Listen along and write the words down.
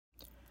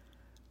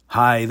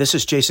Hi, this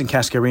is Jason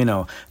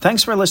Cascarino.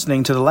 Thanks for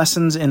listening to the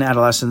Lessons in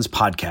Adolescence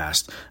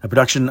podcast, a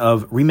production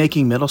of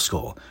Remaking Middle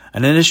School,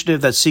 an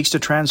initiative that seeks to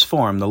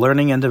transform the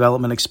learning and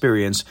development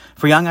experience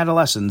for young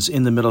adolescents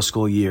in the middle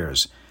school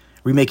years.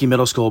 Remaking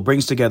Middle School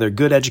brings together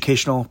good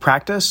educational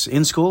practice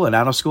in school and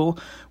out of school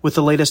with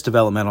the latest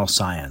developmental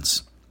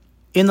science.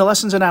 In the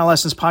Lessons in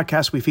Adolescence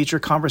podcast, we feature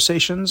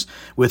conversations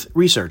with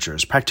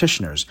researchers,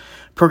 practitioners,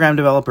 program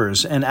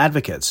developers, and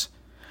advocates.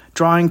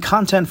 Drawing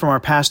content from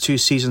our past 2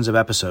 seasons of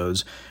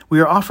episodes,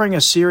 we are offering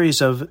a series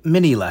of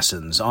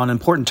mini-lessons on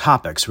important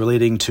topics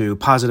relating to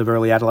positive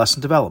early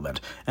adolescent development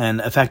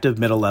and effective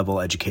middle-level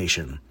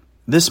education.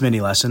 This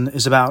mini-lesson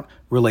is about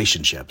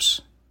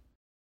relationships.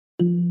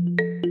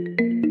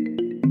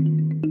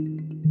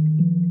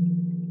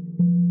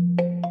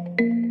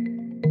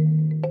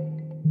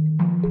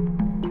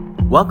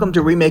 Welcome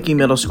to Remaking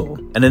Middle School,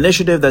 an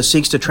initiative that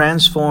seeks to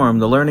transform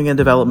the learning and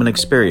development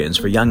experience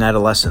for young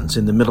adolescents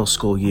in the middle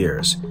school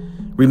years.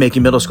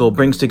 Remaking Middle School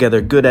brings together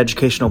good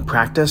educational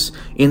practice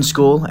in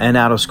school and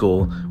out of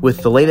school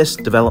with the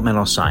latest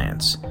developmental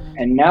science.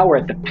 And now we're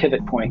at the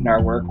pivot point in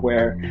our work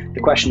where the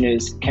question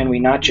is, can we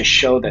not just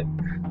show that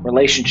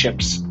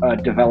relationships,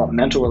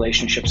 developmental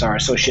relationships are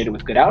associated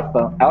with good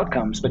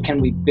outcomes, but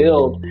can we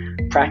build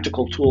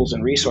practical tools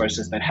and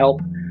resources that help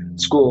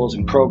schools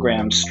and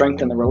programs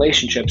strengthen the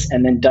relationships,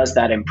 and then does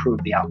that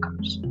improve the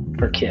outcomes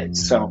for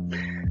kids? So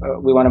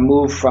we want to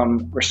move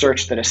from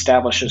research that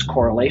establishes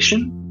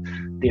correlation,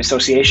 the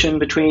association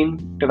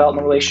between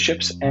development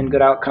relationships and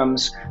good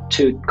outcomes,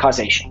 to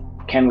causation.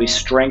 Can we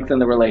strengthen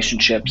the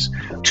relationships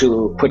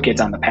to put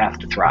kids on the path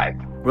to thrive?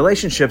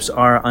 Relationships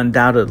are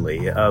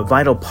undoubtedly a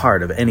vital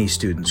part of any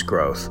student's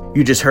growth.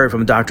 You just heard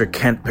from Dr.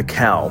 Kent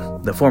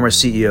Pickel, the former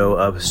CEO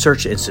of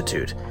Search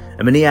Institute,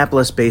 a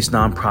Minneapolis-based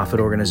nonprofit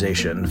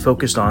organization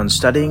focused on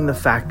studying the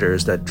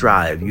factors that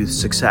drive youth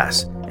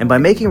success. And by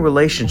making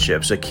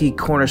relationships a key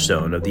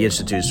cornerstone of the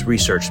Institute's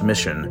research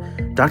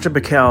mission, Dr.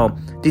 Pickel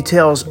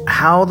details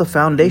how the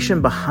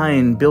foundation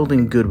behind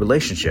building good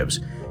relationships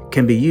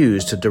can be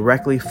used to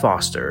directly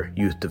foster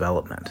youth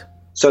development.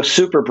 So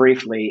super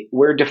briefly,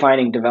 we're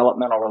defining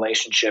developmental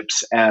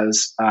relationships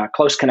as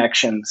close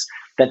connections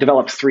that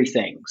develop 3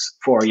 things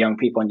for young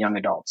people and young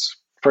adults.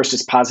 First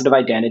is positive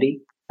identity.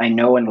 I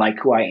know and like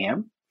who I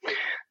am.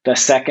 The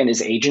second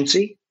is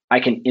agency. I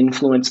can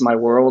influence my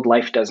world.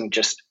 Life doesn't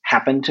just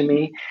happen to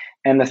me.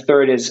 And the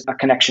third is a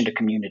connection to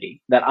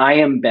community, that I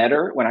am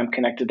better when I'm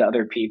connected to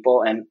other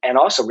people. And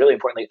also, really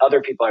importantly,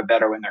 other people are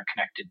better when they're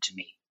connected to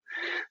me.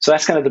 So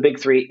that's kind of the big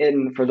 3.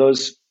 And for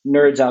those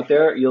nerds out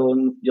there,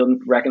 you'll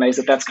recognize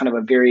that that's kind of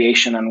a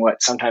variation on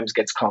what sometimes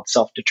gets called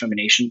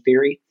self-determination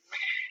theory.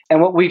 And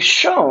what we've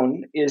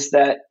shown is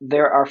that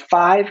there are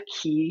 5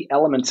 key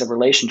elements of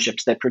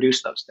relationships that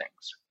produce those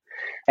things.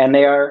 And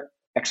they are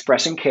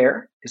expressing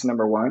care is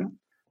number 1,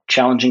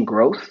 challenging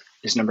growth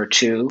is number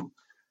 2,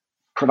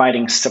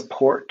 providing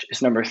support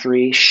is number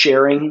 3,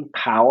 sharing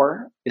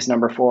power is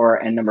number 4,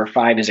 and number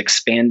 5 is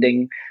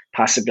expanding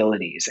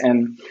possibilities.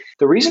 And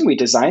the reason we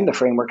designed the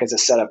framework as a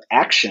set of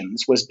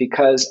actions was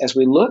because as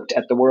we looked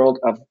at the world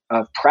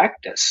of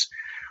practice,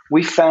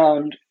 we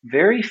found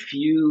very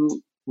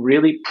few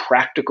really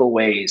practical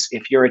ways,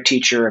 if you're a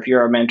teacher, if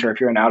you're a mentor, if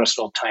you're an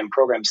out-of-school time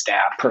program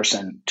staff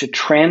person, to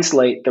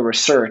translate the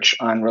research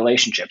on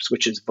relationships,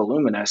 which is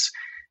voluminous,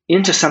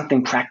 into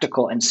something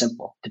practical and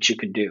simple that you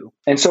could do.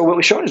 And so what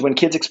we've shown is when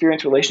kids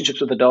experience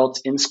relationships with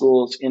adults in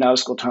schools, in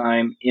out-of-school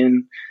time,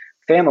 in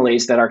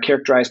families that are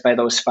characterized by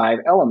those 5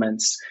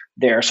 elements,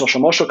 their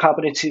social-emotional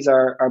competencies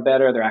are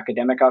better, their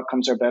academic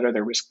outcomes are better,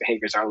 their risk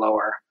behaviors are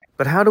lower.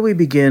 But how do we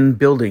begin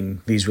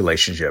building these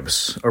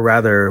relationships? Or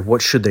rather,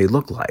 what should they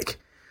look like?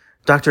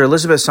 Dr.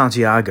 Elizabeth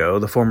Santiago,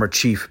 the former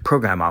chief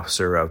program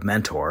officer of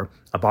Mentor,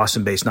 a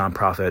Boston-based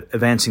nonprofit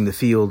advancing the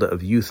field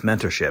of youth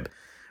mentorship,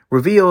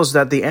 reveals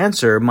that the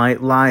answer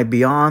might lie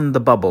beyond the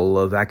bubble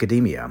of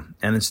academia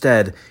and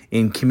instead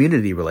in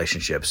community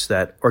relationships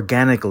that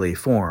organically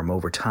form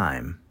over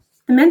time.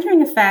 The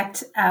Mentoring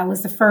Effect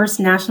was the first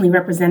nationally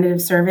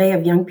representative survey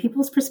of young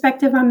people's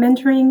perspective on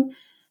mentoring.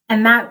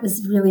 And that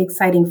was really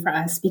exciting for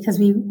us because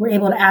we were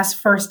able to ask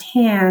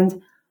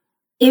firsthand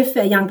if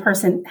a young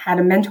person had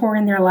a mentor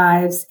in their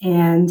lives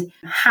and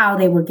how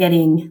they were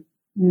getting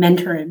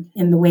mentored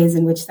in the ways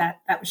in which that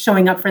was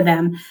showing up for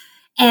them.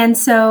 And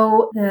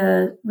so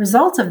the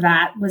result of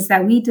that was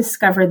that we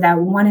discovered that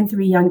 1 in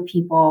 3 young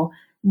people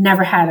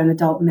never had an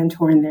adult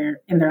mentor in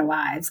their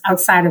lives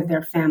outside of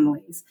their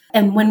families.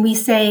 And when we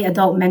say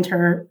adult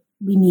mentor,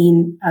 we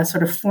mean a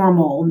sort of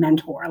formal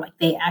mentor, like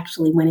they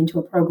actually went into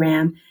a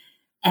program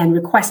and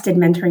requested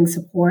mentoring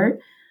support.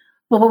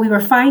 But what we were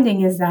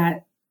finding is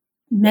that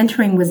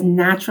mentoring was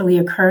naturally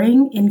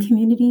occurring in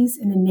communities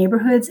and in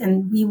neighborhoods,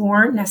 and we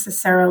weren't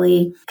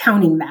necessarily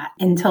counting that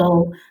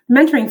until the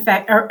mentoring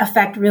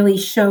effect really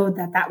showed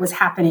that that was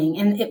happening.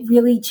 And it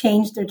really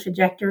changed the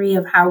trajectory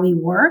of how we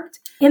worked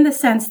in the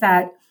sense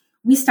that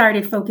we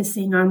started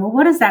focusing on, well,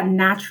 what is that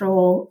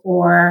natural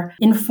or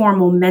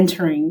informal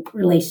mentoring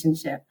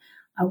relationship?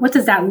 What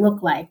does that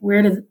look like?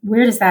 Where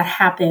does that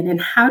happen?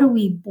 And how do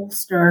we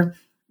bolster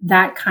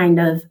that kind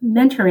of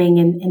mentoring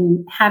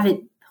and have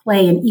it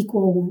play an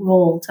equal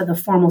role to the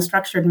formal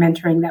structured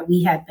mentoring that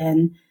we had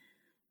been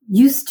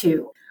used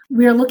to.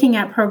 We're looking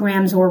at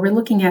programs, or we're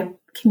looking at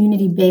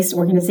community-based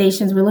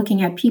organizations. We're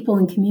looking at people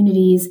in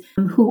communities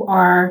who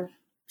are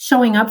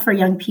showing up for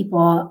young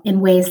people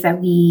in ways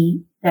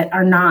that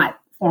are not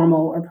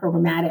formal or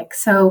programmatic.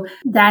 So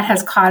that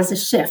has caused a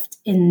shift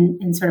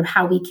in sort of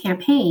how we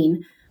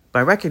campaign.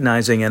 By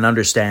recognizing and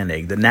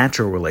understanding the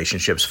natural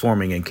relationships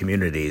forming in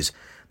communities,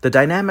 the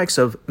dynamics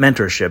of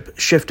mentorship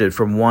shifted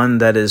from one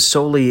that is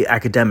solely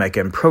academic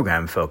and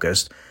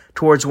program-focused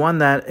towards one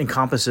that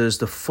encompasses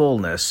the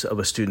fullness of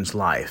a student's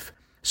life.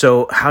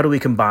 So how do we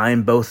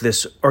combine both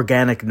this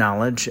organic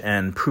knowledge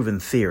and proven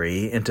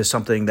theory into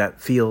something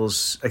that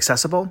feels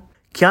accessible?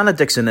 Kiana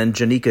Dixon and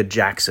Janika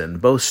Jackson,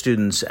 both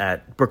students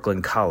at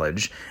Brooklyn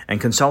College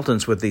and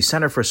consultants with the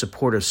Center for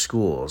Supportive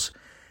Schools,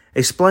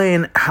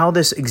 explain how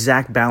this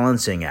exact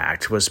balancing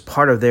act was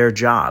part of their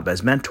job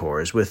as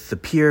mentors with the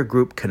Peer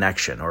Group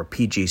Connection, or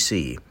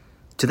PGC.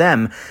 To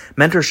them,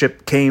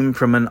 mentorship came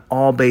from an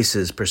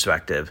all-bases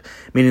perspective,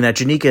 meaning that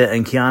Janika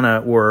and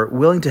Kiana were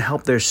willing to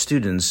help their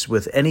students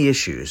with any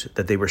issues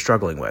that they were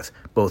struggling with,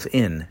 both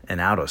in and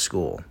out of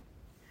school.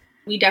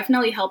 We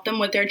definitely help them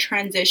with their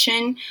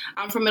transition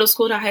from middle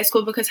school to high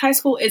school, because high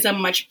school is a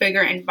much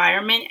bigger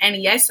environment. And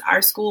yes,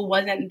 our school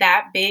wasn't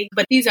that big,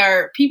 but these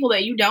are people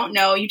that you don't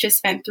know. You just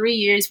spent 3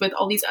 years with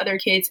all these other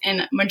kids,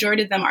 and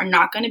majority of them are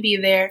not going to be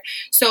there.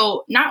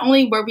 So not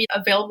only were we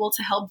available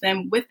to help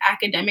them with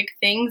academic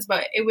things,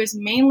 but it was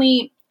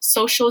mainly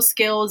social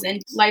skills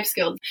and life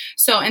skills.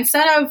 So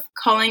instead of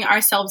calling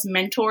ourselves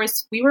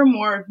mentors, we were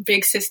more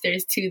big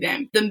sisters to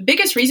them. The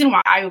biggest reason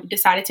why I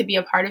decided to be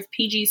a part of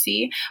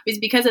PGC was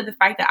because of the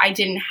fact that I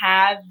didn't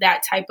have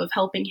that type of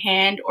helping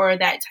hand or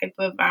that type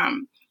of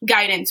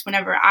guidance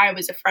whenever I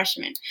was a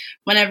freshman.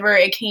 Whenever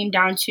it came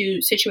down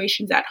to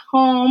situations at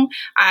home,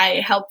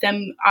 I helped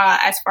them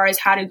as far as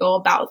how to go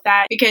about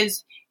that,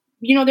 because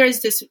there's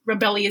this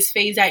rebellious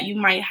phase that you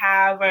might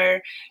have,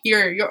 or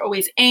you're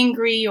always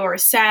angry or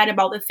sad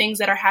about the things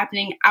that are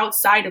happening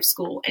outside of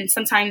school. And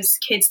sometimes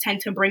kids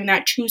tend to bring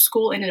that to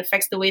school, and it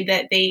affects the way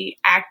that they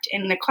act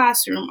in the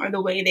classroom or the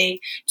way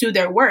they do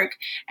their work.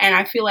 And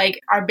I feel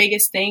like our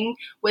biggest thing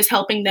was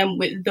helping them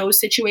with those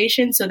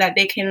situations so that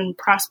they can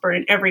prosper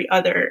in every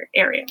other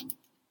area.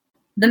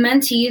 The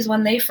mentees,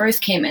 when they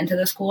first came into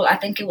the school, I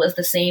think it was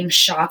the same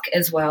shock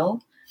as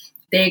well.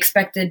 They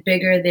expected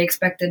bigger, they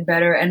expected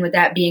better. And with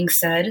that being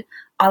said,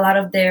 a lot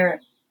of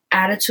their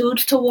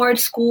attitudes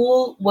towards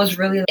school was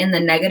really in the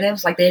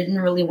negatives. Like, they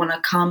didn't really want to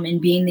come and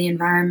be in the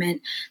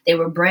environment. They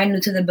were brand new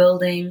to the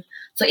building.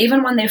 So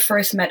even when they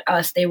first met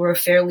us, they were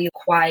fairly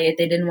quiet.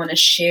 They didn't want to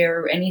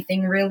share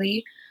anything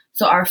really.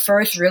 So our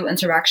first real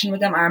interaction with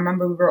them, I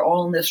remember we were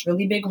all in this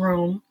really big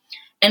room,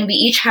 and we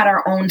each had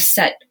our own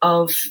set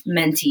of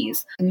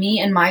mentees. Me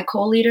and my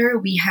co-leader,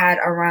 we had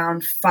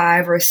around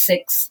 5 or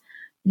 6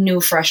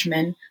 new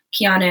freshmen.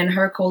 Kiana and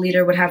her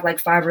co-leader would have like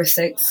 5 or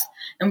 6.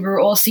 And we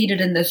were all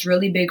seated in this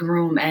really big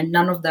room, and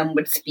none of them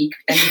would speak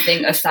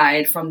anything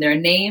aside from their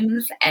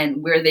names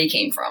and where they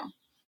came from.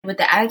 With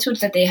the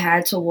attitudes that they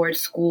had towards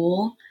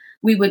school,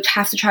 we would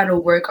have to try to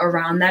work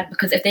around that,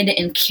 because if they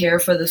didn't care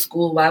for the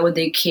school, why would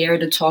they care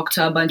to talk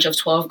to a bunch of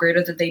 12th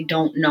graders that they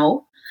don't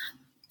know?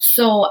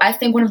 So I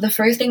think one of the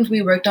first things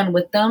we worked on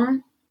with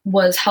them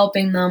was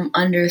helping them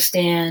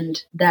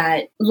understand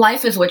that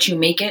life is what you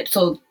make it.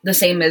 So the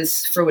same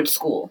as for with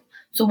school.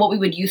 So what we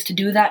would use to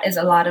do that is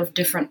a lot of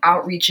different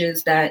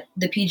outreaches that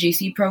the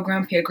PGC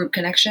program, Peer Group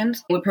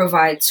Connections, would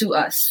provide to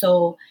us.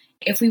 So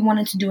if we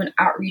wanted to do an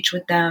outreach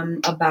with them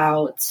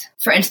about,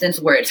 for instance,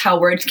 words, how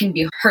words can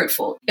be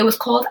hurtful, it was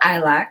called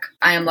ILAC,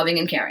 I Am Loving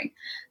and Caring.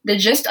 The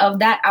gist of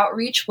that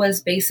outreach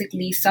was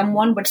basically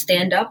someone would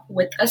stand up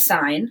with a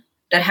sign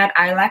that had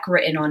ILAC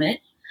written on it.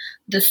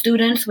 The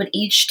students would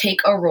each take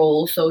a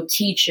role, so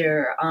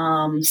teacher,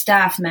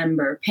 staff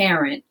member,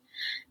 parent,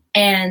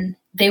 and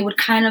they would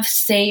kind of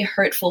say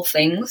hurtful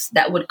things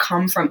that would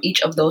come from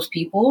each of those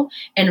people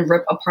and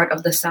rip a part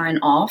of the sign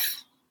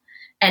off.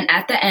 And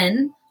at the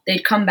end,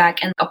 they'd come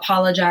back and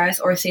apologize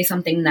or say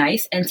something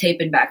nice and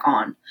tape it back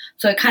on.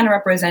 So it kind of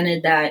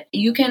represented that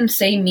you can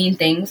say mean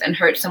things and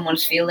hurt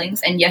someone's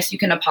feelings, and yes, you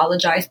can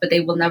apologize, but they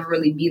will never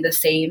really be the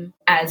same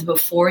as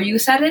before you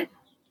said it.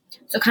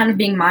 So kind of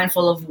being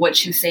mindful of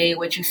what you say,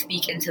 what you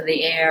speak into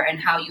the air, and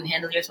how you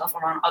handle yourself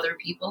around other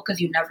people, because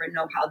you never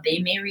know how they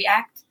may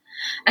react.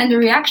 And the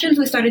reactions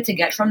we started to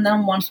get from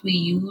them once we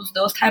used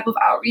those type of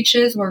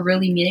outreaches were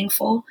really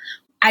meaningful.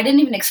 I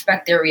didn't even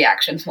expect their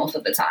reactions most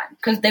of the time,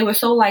 because they were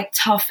so like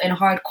tough and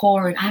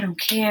hardcore and I don't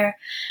care.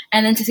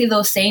 And then to see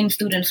those same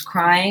students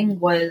crying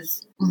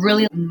was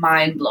really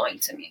mind-blowing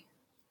to me.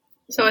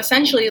 So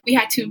essentially, we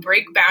had to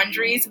break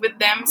boundaries with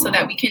them so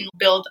that we can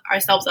build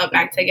ourselves up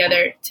back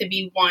together to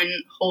be one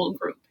whole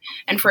group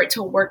and for it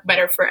to work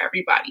better for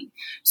everybody.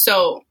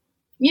 So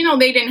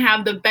they didn't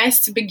have the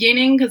best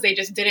beginning because they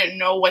just didn't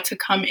know what to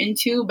come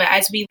into. But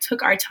as we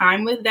took our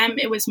time with them,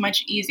 it was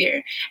much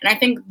easier. And I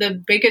think the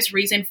biggest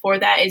reason for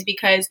that is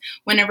because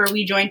whenever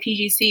we joined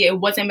PGC, it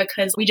wasn't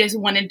because we just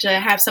wanted to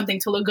have something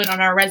to look good on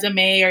our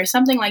resume or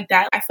something like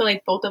that. I feel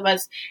like both of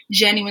us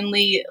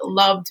genuinely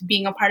loved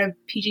being a part of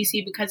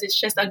PGC because it's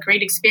just a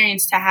great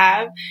experience to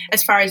have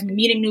as far as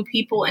meeting new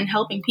people and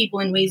helping people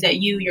in ways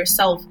that you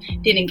yourself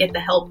didn't get the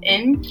help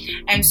in.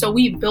 And so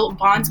we built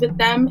bonds with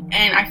them,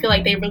 and I feel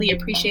like they really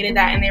appreciated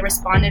that and they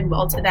responded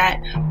well to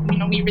that.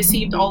 We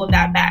received all of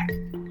that back.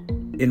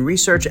 In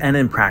research and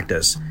in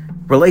practice,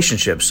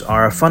 relationships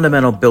are a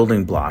fundamental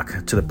building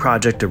block to the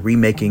project of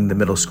remaking the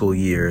middle school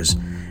years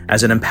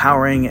as an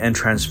empowering and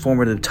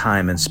transformative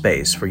time and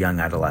space for young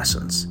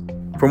adolescents.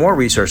 For more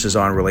resources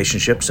on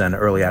relationships and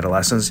early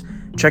adolescence,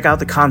 check out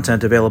the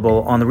content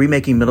available on the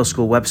Remaking Middle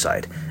School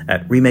website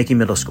at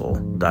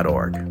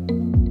remakingmiddleschool.org.